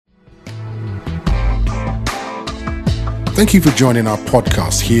Thank you for joining our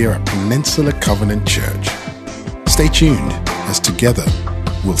podcast here at Peninsula Covenant Church. Stay tuned as together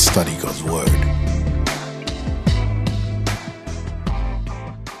we'll study God's Word.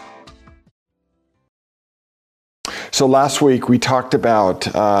 So last week we talked about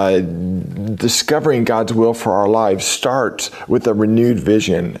discovering God's will for our lives starts with a renewed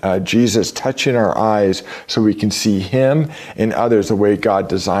vision. Jesus touching our eyes so we can see Him and others the way God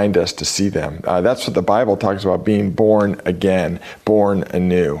designed us to see them. That's what the Bible talks about, being born again, born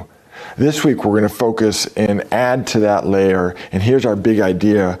anew. This week we're going to focus and add to that layer, and here's our big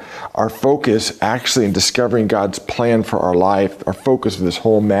idea. Our focus actually in discovering God's plan for our life, our focus of this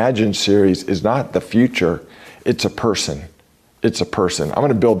whole Imagine series is not the future. It's a person. It's a person. I'm going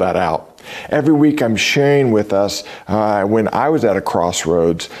to build that out. Every week I'm sharing with us when I was at a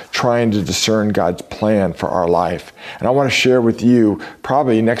crossroads trying to discern God's plan for our life. And I want to share with you,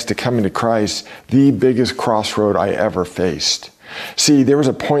 probably next to coming to Christ, the biggest crossroad I ever faced. See, there was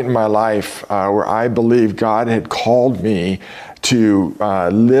a point in my life where I believed God had called me to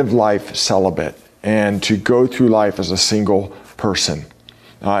live life celibate and to go through life as a single person.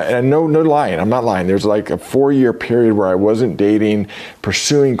 And no lying, I'm not lying. There's like a 4-year period where I wasn't dating,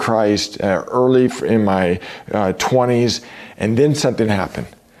 pursuing Christ early in my 20s, and then something happened.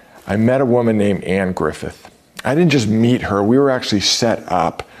 I met a woman named Ann Griffith. I didn't just meet her, we were actually set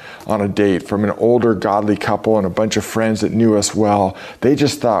up on a date from an older godly couple and a bunch of friends that knew us well. They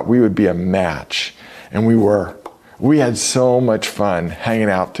just thought we would be a match, and we were. We had so much fun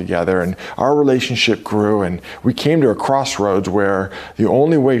hanging out together, and our relationship grew, and we came to a crossroads where the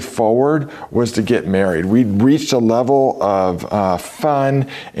only way forward was to get married. We'd reached a level of fun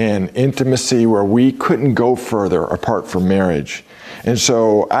and intimacy where we couldn't go further apart from marriage. And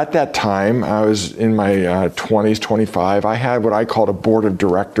so at that time, I was in my 20s, 25, I had what I called a board of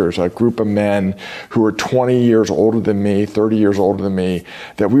directors, a group of men who were 20 years older than me, 30 years older than me,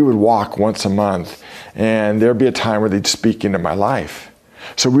 that we would walk once a month, and there'd be a time where they'd speak into my life.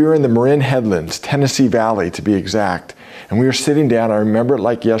 So we were in the Marin Headlands, Tennessee Valley to be exact, and we were sitting down, I remember it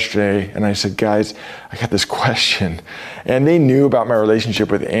like yesterday, and I said, guys, I got this question. And they knew about my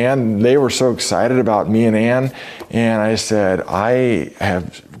relationship with Ann. They were so excited about me and Ann. And I said, I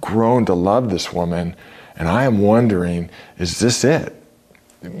have grown to love this woman, and I am wondering, is this it?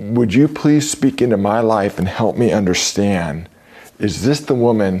 Would you please speak into my life and help me understand, is this the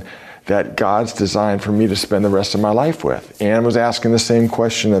woman that God's designed for me to spend the rest of my life with? Ann was asking the same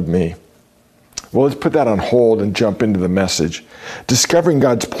question of me. Well, let's put that on hold and jump into the message. Discovering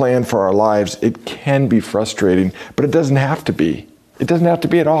God's plan for our lives, it can be frustrating, but it doesn't have to be. It doesn't have to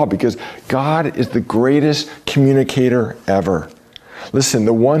be at all, because God is the greatest communicator ever. Listen,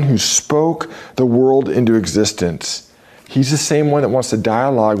 the one who spoke the world into existence, He's the same one that wants to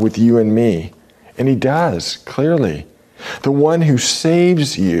dialogue with you and me. And He does, clearly. The one who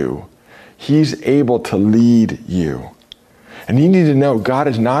saves you, He's able to lead you. And you need to know, God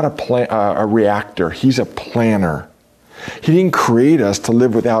is not a reactor. He's a planner. He didn't create us to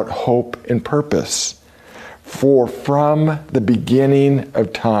live without hope and purpose. For from the beginning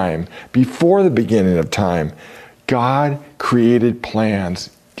of time, before the beginning of time, God created plans.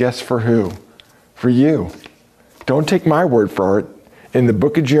 Guess for who? For you. Don't take my word for it. In the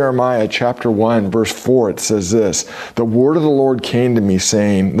book of Jeremiah, chapter 1, verse 4, it says this, the word of the Lord came to me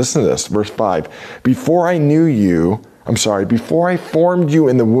saying, listen to this, verse 5, before I formed you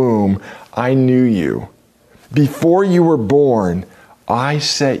in the womb, I knew you. Before you were born, I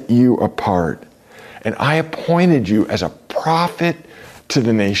set you apart, and I appointed you as a prophet to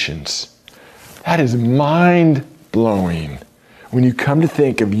the nations. That is mind-blowing. When you come to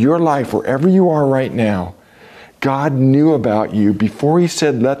think of your life, wherever you are right now, God knew about you. Before He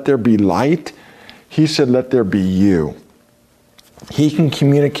said, let there be light, He said, let there be you. He can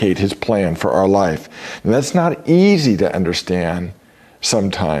communicate His plan for our life. And that's not easy to understand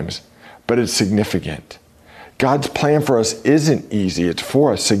sometimes, but it's significant. God's plan for us isn't easy. It's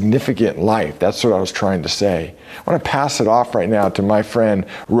for a significant life. That's what I was trying to say. I want to pass it off right now to my friend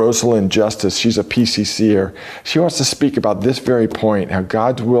Rosalind Justice. She's a PCCer. She wants to speak about this very point, how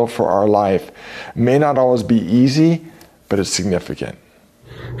God's will for our life may not always be easy, but it's significant.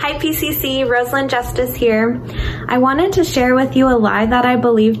 Hi PCC, Rosalind Justice here. I wanted to share with you a lie that I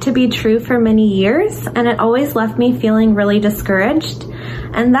believed to be true for many years, and it always left me feeling really discouraged.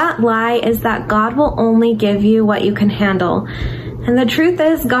 And that lie is that God will only give you what you can handle. And the truth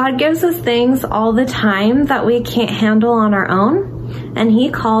is, God gives us things all the time that we can't handle on our own, and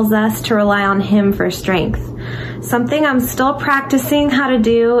He calls us to rely on Him for strength. Something I'm still practicing how to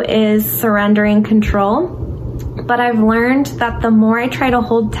do is surrendering control. But I've learned that the more I try to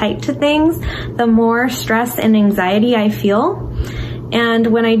hold tight to things, the more stress and anxiety I feel. And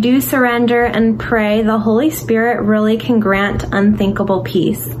when I do surrender and pray, the Holy Spirit really can grant unthinkable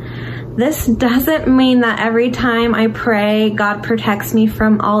peace. This doesn't mean that every time I pray, God protects me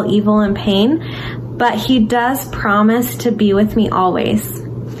from all evil and pain, but He does promise to be with me always.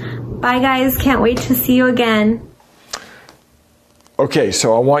 Bye, guys. Can't wait to see you again. Okay,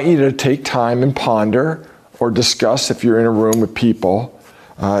 so I want you to take time and ponder or discuss if you're in a room with people.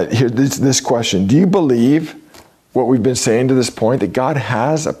 Here, this question. Do you believe what we've been saying to this point, that God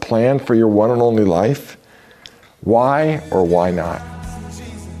has a plan for your one and only life? Why or why not?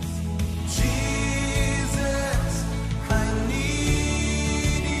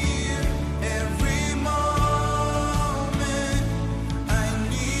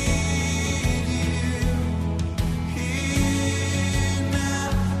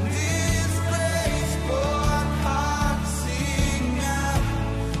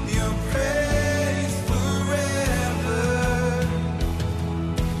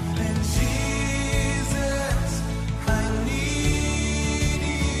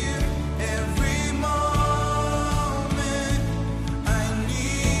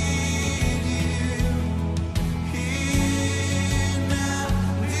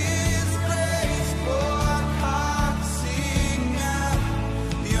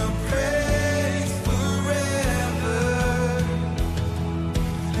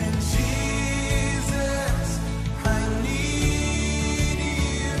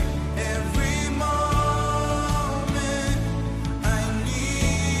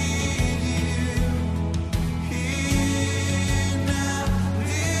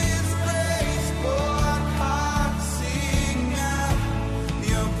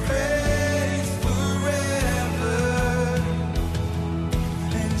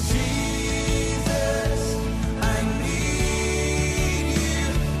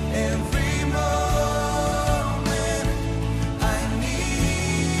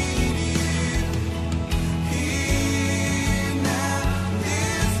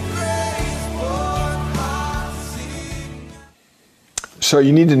 So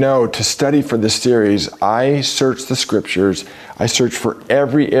you need to know, to study for this series, I search the scriptures. I search for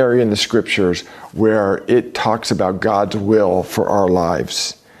every area in the scriptures where it talks about God's will for our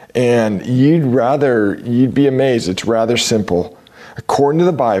lives. And you'd be amazed. It's rather simple. According to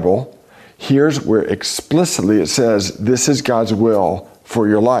the Bible, here's where explicitly it says, this is God's will for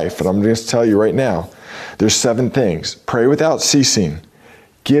your life. And I'm going to tell you right now, there's 7 things. Pray without ceasing.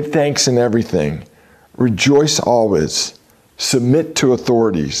 Give thanks in everything. Rejoice always. Submit to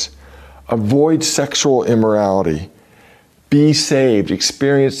authorities. Avoid sexual immorality. Be saved.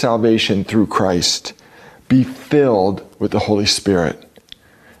 Experience salvation through Christ. Be filled with the Holy Spirit.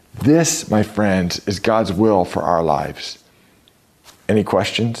 This, my friends, is God's will for our lives. Any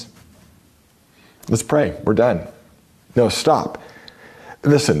questions? Let's pray. We're done. No, stop.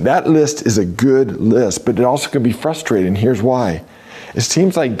 Listen, that list is a good list, but it also can be frustrating. Here's why. It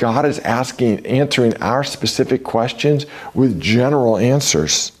seems like God is answering our specific questions with general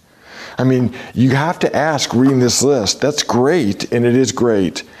answers. I mean, you have to ask reading this list. That's great, and it is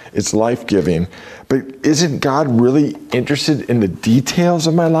great. It's life-giving. But isn't God really interested in the details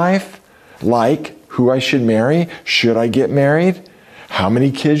of my life? Like who I should marry? Should I get married? How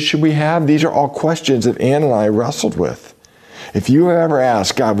many kids should we have? These are all questions that Ann and I wrestled with. If you have ever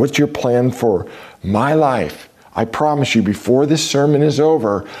asked, God, what's your plan for my life? I promise you, before this sermon is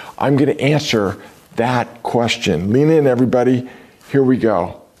over, I'm going to answer that question. Lean in, everybody. Here we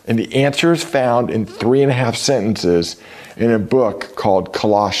go. And the answer is found in 3.5 sentences in a book called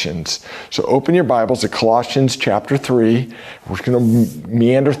Colossians. So open your Bibles to Colossians chapter 3. We're going to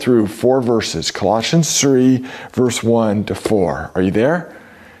meander through 4 verses. Colossians 3, verse 1 to 4. Are you there?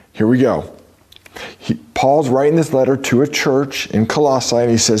 Here we go. Paul's writing this letter to a church in Colossae, and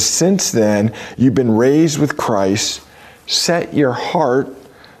he says, since then, you've been raised with Christ. Set your heart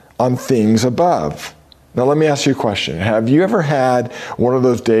on things above. Now, let me ask you a question. Have you ever had one of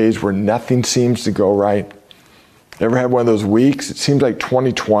those days where nothing seems to go right? Ever had one of those weeks? It seems like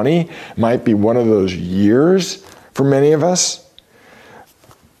 2020 might be one of those years for many of us.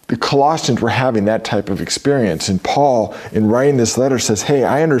 The Colossians were having that type of experience. And Paul, in writing this letter, says, hey,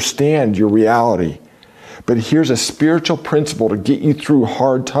 I understand your reality, but here's a spiritual principle to get you through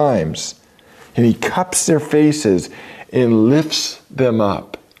hard times. And he cups their faces and lifts them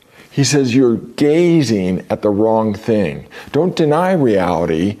up. He says, you're gazing at the wrong thing. Don't deny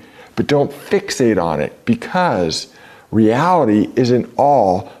reality, but don't fixate on it, because reality isn't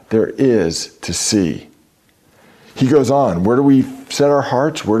all there is to see. He goes on, where do we set our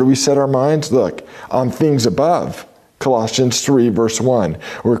hearts? Where do we set our minds? Look, on things above. Colossians 3, verse 1,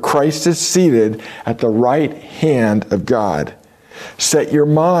 where Christ is seated at the right hand of God. Set your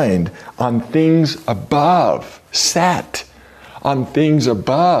mind on things above. Set on things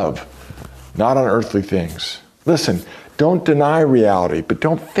above, not on earthly things. Listen, don't deny reality, but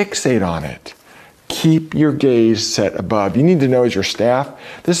don't fixate on it. Keep your gaze set above. You need to know as your staff,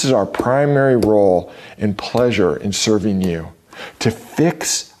 this is our primary role and pleasure in serving you. To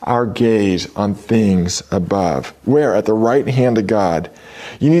fix our gaze on things above. Where? At the right hand of God.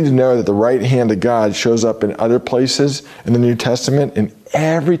 You need to know that the right hand of God shows up in other places in the New Testament, and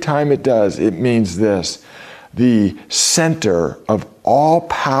every time it does, it means this: the center of all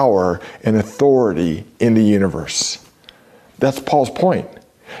power and authority in the universe. That's Paul's point.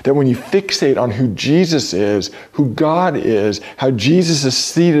 That when you fixate on who Jesus is, who God is, how Jesus is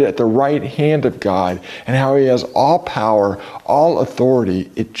seated at the right hand of God, and how he has all power, all authority,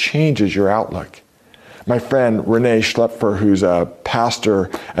 it changes your outlook. My friend Renee Schlepfer, who's a pastor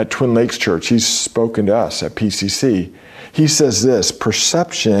at Twin Lakes Church, he's spoken to us at PCC. He says this: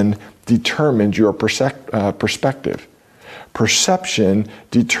 perception determines your perspective. Perception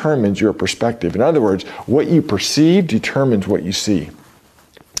determines your perspective. In other words, what you perceive determines what you see.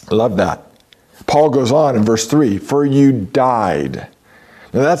 I love that. Paul goes on in verse 3, for you died.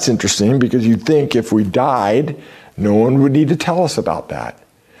 Now that's interesting because you'd think if we died, no one would need to tell us about that.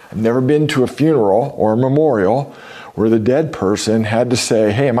 I've never been to a funeral or a memorial where the dead person had to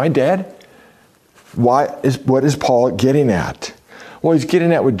say, hey, am I dead? What is Paul getting at? Well, he's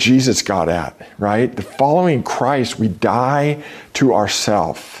getting at what Jesus got at, right? The following Christ, we die to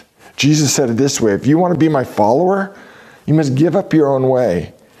ourself. Jesus said it this way: if you want to be my follower, you must give up your own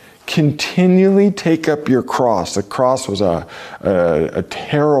way. Continually take up your cross. The cross was a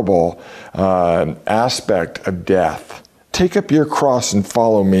terrible aspect of death. Take up your cross and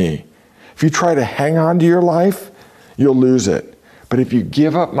follow me. If you try to hang on to your life, you'll lose it. But if you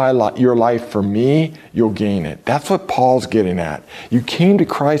give up your life for me, you'll gain it. That's what Paul's getting at. You came to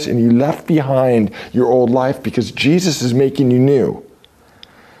Christ and you left behind your old life because Jesus is making you new.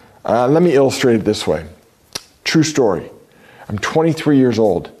 Let me illustrate it this way. True story. I'm 23 years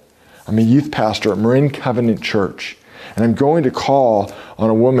old. I'm a youth pastor at Marin Covenant Church. And I'm going to call on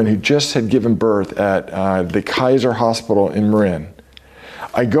a woman who just had given birth at the Kaiser Hospital in Marin.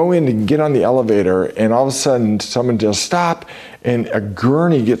 I go in and get on the elevator, and all of a sudden someone just stop, and a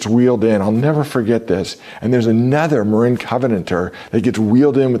gurney gets wheeled in. I'll never forget this. And there's another Marin Covenanter that gets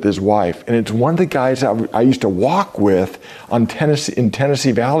wheeled in with his wife. And it's one of the guys I used to walk with in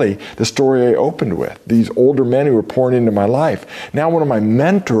Tennessee Valley, the story I opened with. These older men who were pouring into my life. Now one of my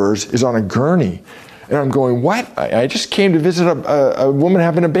mentors is on a gurney. And I'm going, what? I just came to visit a woman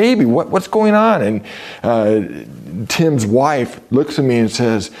having a baby. What's going on? And Tim's wife looks at me and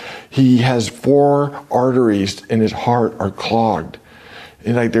says, he has 4 arteries in his heart are clogged.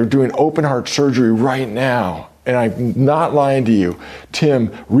 And like they're doing open heart surgery right now. And I'm not lying to you.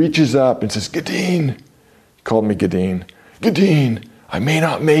 Tim reaches up and says, Gadeen. He called me Gadeen. Gadeen, I may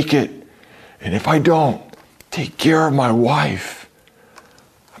not make it. And if I don't, take care of my wife.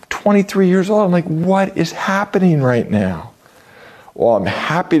 23 years old. I'm like, what is happening right now? Well, I'm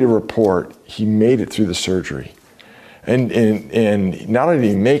happy to report he made it through the surgery. And not only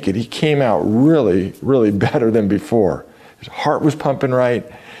did he make it, he came out really, really better than before. His heart was pumping right.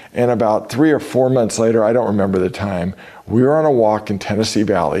 And about 3 or 4 months later, I don't remember the time, we were on a walk in Tennessee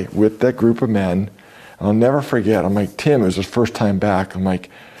Valley with that group of men. And I'll never forget, I'm like, Tim, it was his first time back. I'm like,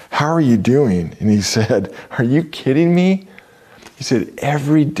 how are you doing? And he said, are you kidding me? He said,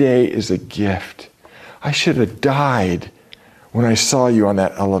 every day is a gift. I should have died when I saw you on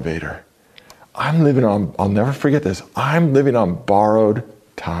that elevator. I'll never forget this, I'm living on borrowed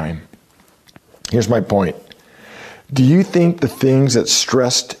time. Here's my point. Do you think the things that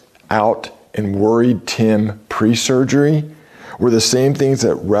stressed out and worried Tim pre-surgery were the same things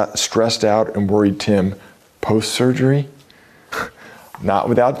that stressed out and worried Tim post-surgery? Not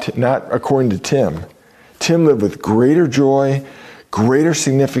according to Tim. Tim lived with greater joy, greater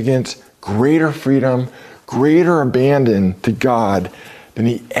significance, greater freedom, greater abandon to God than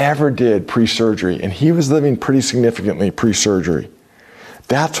he ever did pre-surgery. And he was living pretty significantly pre-surgery.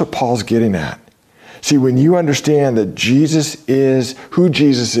 That's what Paul's getting at. See, when you understand that Jesus is who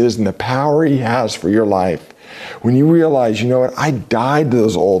Jesus is and the power he has for your life, when you realize, you know what, I died to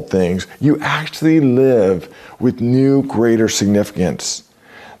those old things, you actually live with new, greater significance.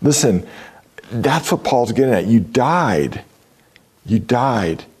 Listen, that's what Paul's getting at. You died. You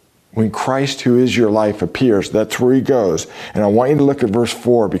died When Christ, who is your life, appears, that's where he goes. And I want you to look at verse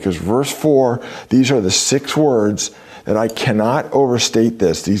 4, because verse 4, these are the 6 words that I cannot overstate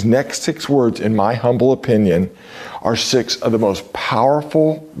this. These next 6 words, in my humble opinion, are 6 of the most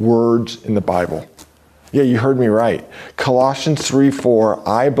powerful words in the Bible. Yeah, you heard me right. Colossians 3:4,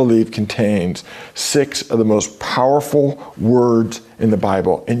 I believe, contains 6 of the most powerful words in the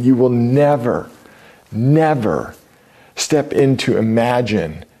Bible. And you will never step into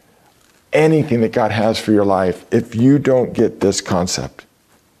imagine anything that God has for your life if you don't get this concept.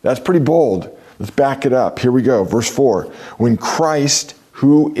 That's pretty bold. Let's back it up. Here we go. Verse 4. When Christ,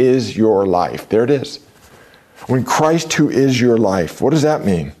 who is your life. There it is. When Christ, who is your life. What does that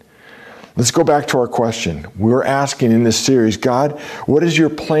mean? Let's go back to our question. We're asking in this series, God, what is your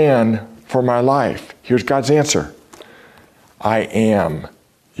plan for my life? Here's God's answer. I am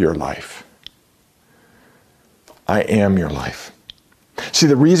your life. I am your life. See,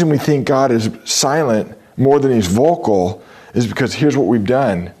 the reason we think God is silent more than he's vocal is because here's what we've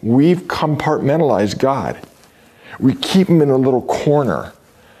done. We've compartmentalized God. We keep him in a little corner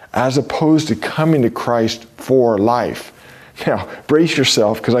as opposed to coming to Christ for life. Now, brace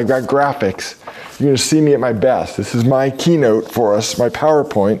yourself because I've got graphics. You're going to see me at my best. This is my keynote for us, my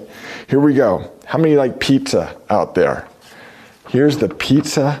PowerPoint. Here we go. How many like pizza out there? Here's the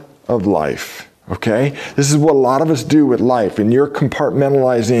pizza of life. Okay? This is what a lot of us do with life. And you're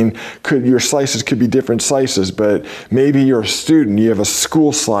compartmentalizing, your slices could be different slices, but maybe you're a student, you have a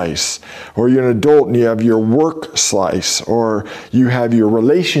school slice, or you're an adult and you have your work slice, or you have your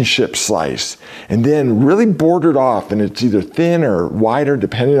relationship slice. And then really bordered off, and it's either thin or wider,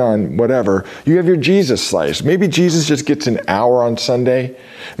 depending on whatever, you have your Jesus slice. Maybe Jesus just gets an hour on Sunday.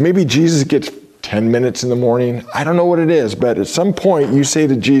 Maybe Jesus gets 10 minutes in the morning. I don't know what it is, but at some point you say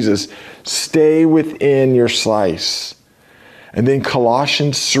to Jesus, stay within your slice. And then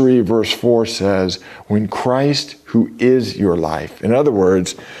Colossians 3 verse 4 says, when Christ, who is your life. In other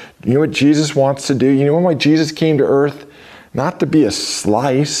words, you know what Jesus wants to do? You know why Jesus came to earth? Not to be a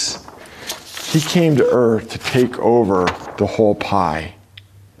slice. He came to earth to take over the whole pie,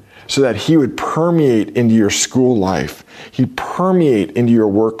 so that he would permeate into your school life. He'd permeate into your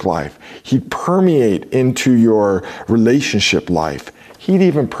work life. He'd permeate into your relationship life. He'd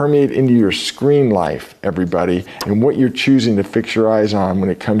even permeate into your screen life, everybody, and what you're choosing to fix your eyes on when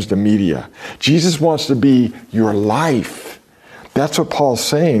it comes to media. Jesus wants to be your life. That's what Paul's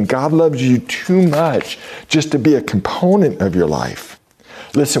saying. God loves you too much just to be a component of your life.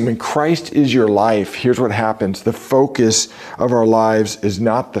 Listen, when Christ is your life, here's what happens. The focus of our lives is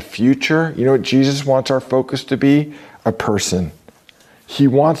not the future. You know what Jesus wants our focus to be? A person. He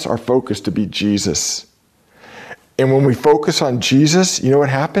wants our focus to be Jesus. And when we focus on Jesus, you know what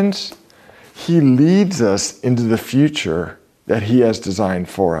happens? He leads us into the future that he has designed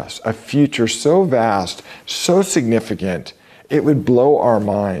for us. A future so vast, so significant, it would blow our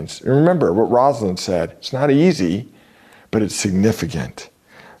minds. And remember what Rosalind said. It's not easy, but it's significant.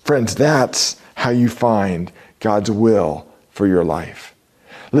 Friends, that's how you find God's will for your life.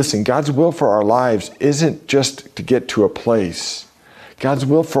 Listen, God's will for our lives isn't just to get to a place. God's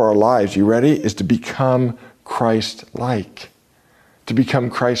will for our lives, you ready, is to become Christ-like. To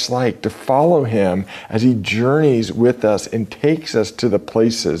become Christ-like, to follow him as he journeys with us and takes us to the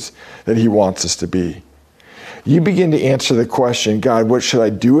places that he wants us to be. You begin to answer the question, God, what should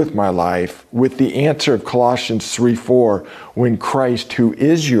I do with my life? With the answer of Colossians 3:4, when Christ, who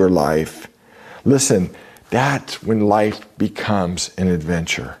is your life, listen, that's when life becomes an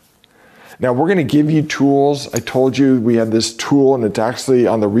adventure. Now, we're going to give you tools. I told you we have this tool, and it's actually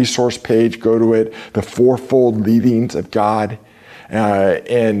on the resource page. Go to it, the fourfold leadings of God.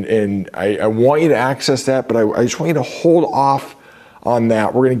 And I want you to access that, but I just want you to hold off on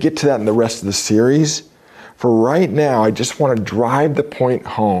that. We're going to get to that in the rest of the series. For right now, I just want to drive the point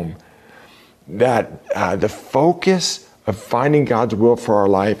home that the focus of finding God's will for our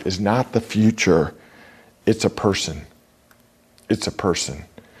life is not the future. It's a person. It's a person.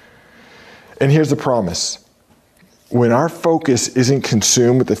 And here's the promise. When our focus isn't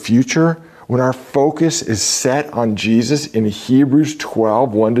consumed with the future, when our focus is set on Jesus in Hebrews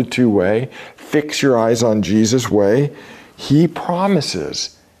 12, 1-2 way, fix your eyes on Jesus way, he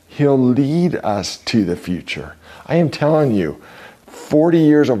promises he'll lead us to the future. I am telling you, 40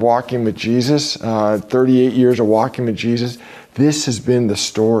 years of walking with Jesus, 38 years of walking with Jesus, this has been the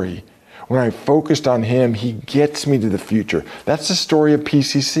story. When I focused on him, he gets me to the future. That's the story of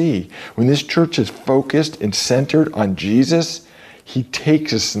PCC. When this church is focused and centered on Jesus, he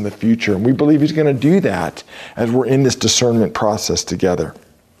takes us in the future. And we believe he's going to do that as we're in this discernment process together.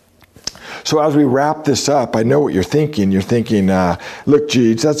 So as we wrap this up, I know what you're thinking. You're thinking, look,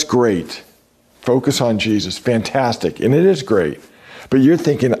 Jeeds, that's great. Focus on Jesus. Fantastic. And it is great. But you're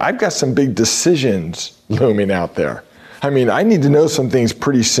thinking, I've got some big decisions looming out there. I mean, I need to know some things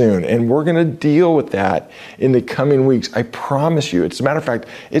pretty soon, and we're going to deal with that in the coming weeks. I promise you. As a matter of fact,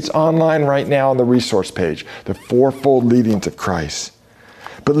 it's online right now on the resource page, the fourfold leadings of Christ.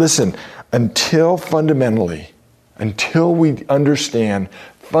 But listen, until we understand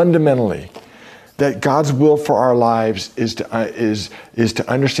fundamentally that God's will for our lives is to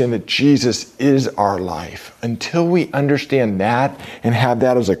understand that Jesus is our life. Until we understand that and have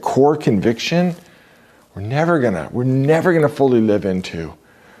that as a core conviction, we're never gonna fully live into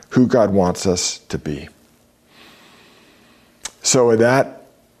who God wants us to be. So with that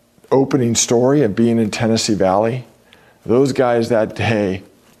opening story of being in Tennessee Valley, those guys that day,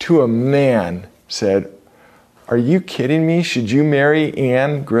 to a man, said, "Are you kidding me? Should you marry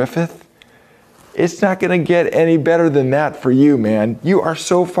Anne Griffith? It's not going to get any better than that for you, man. You are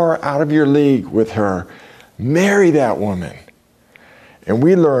so far out of your league with her. Marry that woman." And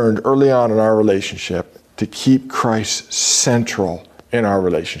we learned early on in our relationship to keep Christ central in our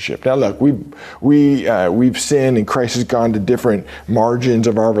relationship. Now look, we've sinned and Christ has gone to different margins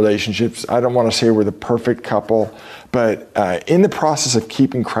of our relationships. I don't want to say we're the perfect couple, but in the process of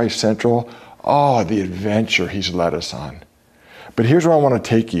keeping Christ central, the adventure he's led us on. But here's where I want to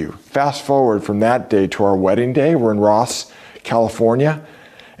take you. Fast forward from that day to our wedding day. We're in Ross, California,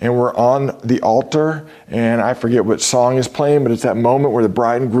 and we're on the altar, and I forget what song is playing, but it's that moment where the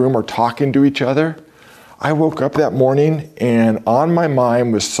bride and groom are talking to each other. I woke up that morning, and on my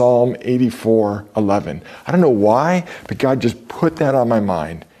mind was Psalm 84:11. I don't know why, but God just put that on my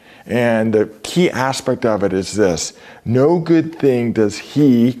mind. And the key aspect of it is this: no good thing does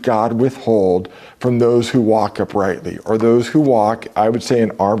he, God, withhold from those who walk uprightly, or those who walk, I would say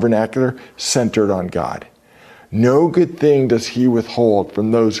in our vernacular, centered on God. No good thing does he withhold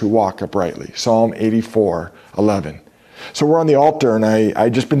from those who walk uprightly. Psalm 84:11. So we're on the altar, and I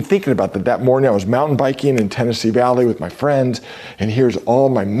just been thinking about that morning. I was mountain biking in Tennessee Valley with my friends, and here's all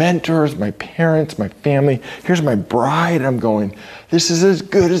my mentors, my parents, my family. Here's my bride. I'm going, this is as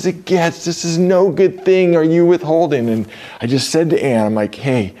good as it gets. This is no good thing are you withholding. And I just said to Anne, I'm like,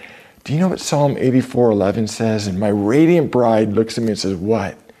 hey, do you know what Psalm 84:11 says? And my radiant bride looks at me and says,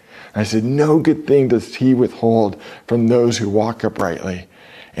 what? And I said, no good thing does he withhold from those who walk uprightly.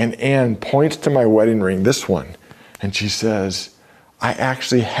 And Anne points to my wedding ring, this one. And she says, I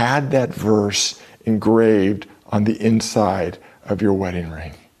actually had that verse engraved on the inside of your wedding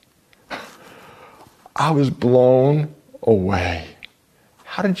ring. I was blown away.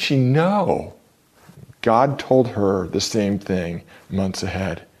 How did she know? God told her the same thing months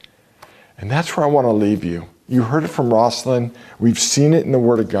ahead. And that's where I want to leave you. You heard it from Rosalind. We've seen it in the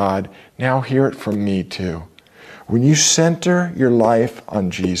Word of God. Now hear it from me too. When you center your life on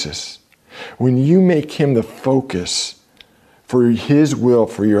Jesus, when you make him the focus for his will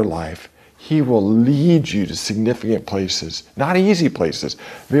for your life, he will lead you to significant places, not easy places,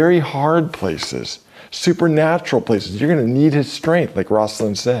 very hard places, supernatural places. You're going to need his strength, like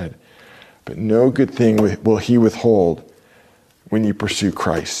Rosalind said. But no good thing will he withhold when you pursue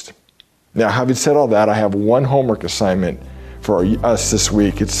Christ. Now, having said all that, I have one homework assignment for us this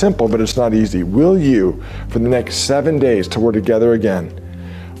week. It's simple, but it's not easy. Will you, for the next 7 days till we're together again,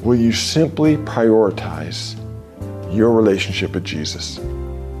 will you simply prioritize your relationship with Jesus?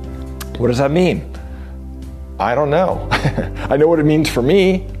 What does that mean? I don't know. I know what it means for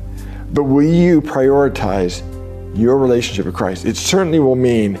me, but will you prioritize your relationship with Christ? It certainly will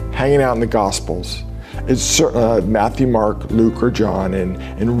mean hanging out in the Gospels. It's Matthew, Mark, Luke, or John,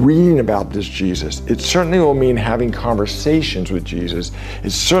 and reading about this Jesus. It certainly will mean having conversations with Jesus.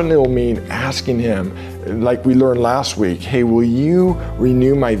 It certainly will mean asking him, like we learned last week, hey, will you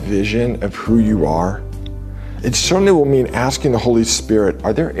renew my vision of who you are? It certainly will mean asking the Holy Spirit,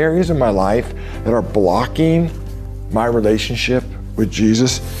 are there areas in my life that are blocking my relationship with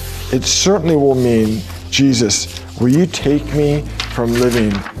Jesus? It certainly will mean, Jesus, will you take me from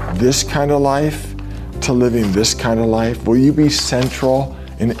living this kind of life to living this kind of life? Will you be central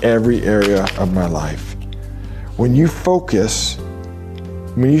in every area of my life? When you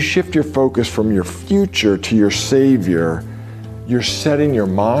shift your focus from your future to your Savior, you're setting your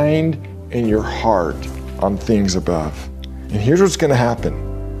mind and your heart on things above. And here's what's going to happen.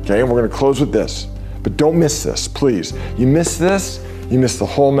 Okay, and we're going to close with this. But don't miss this, please. You miss this, you miss the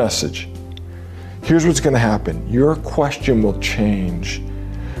whole message. Here's what's going to happen. Your question will change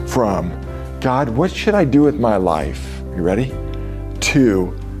from, God, what should I do with my life? You ready?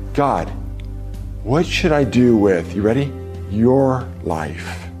 To, God, what should I do with, you ready? Your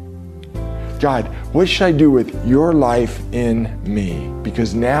life. God, what should I do with your life in me?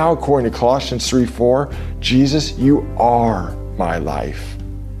 Because now, according to Colossians 3:4, Jesus, you are my life.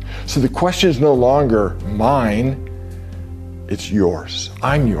 So the question is no longer mine, it's yours.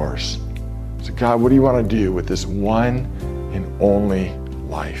 I'm yours. So God, what do you want to do with this one and only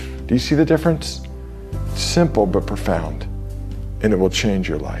life? Do you see the difference? It's simple but profound, and it will change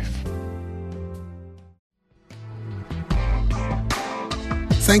your life.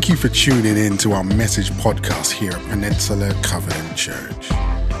 Thank you for tuning in to our message podcast here at Peninsula Covenant Church.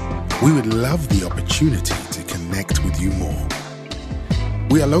 We would love the opportunity to connect with you more.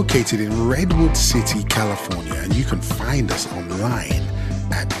 We are located in Redwood City, California, and you can find us online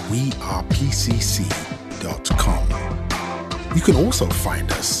at wearepcc.com. You can also find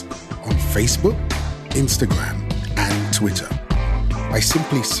us on Facebook, Instagram, and Twitter by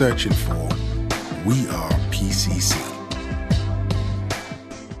simply searching for We Are PCC.